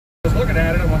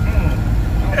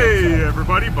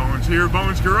everybody, Bonez here,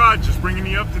 Bonez Garage, just bringing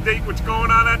you up to date what's going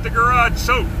on at the garage.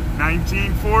 So,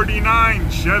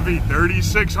 1949 Chevy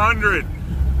 3600.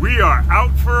 We are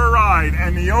out for a ride,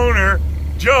 and the owner,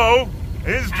 Joe,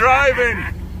 is driving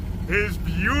his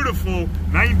beautiful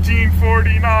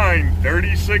 1949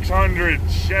 3600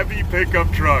 Chevy pickup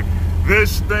truck.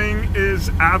 This thing is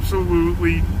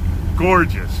absolutely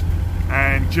gorgeous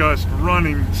and just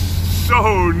running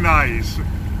so nice.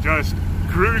 Just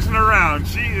cruising around.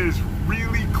 She is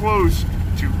really close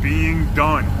to being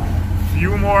done.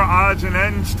 Few more odds and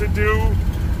ends to do,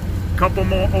 couple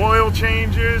more oil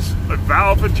changes, a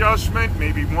valve adjustment,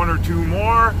 maybe one or two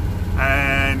more,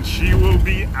 and she will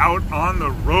be out on the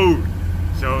road.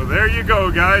 So there you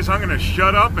go, guys. I'm gonna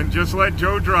shut up and just let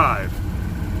Joe drive.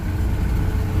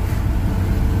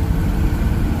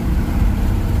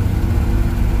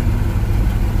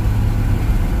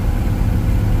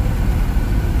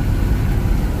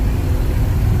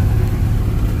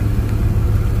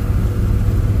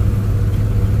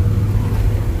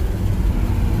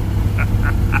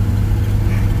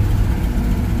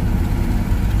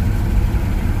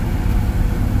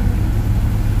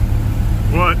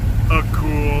 What a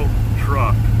cool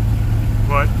truck.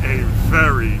 What a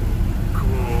very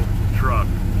cool truck.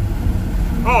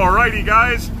 Alrighty,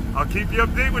 guys. I'll keep you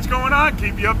updated what's going on.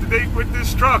 Keep you up to date with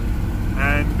this truck.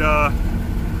 And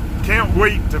can't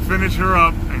wait to finish her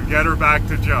up and get her back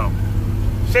to Joe.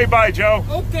 Say bye, Joe.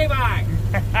 Okay, bye.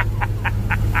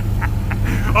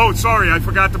 Oh, sorry, I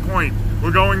forgot to point.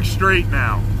 We're going straight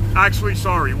now. Actually,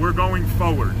 sorry, we're going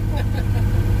forward.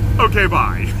 Okay,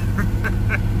 bye.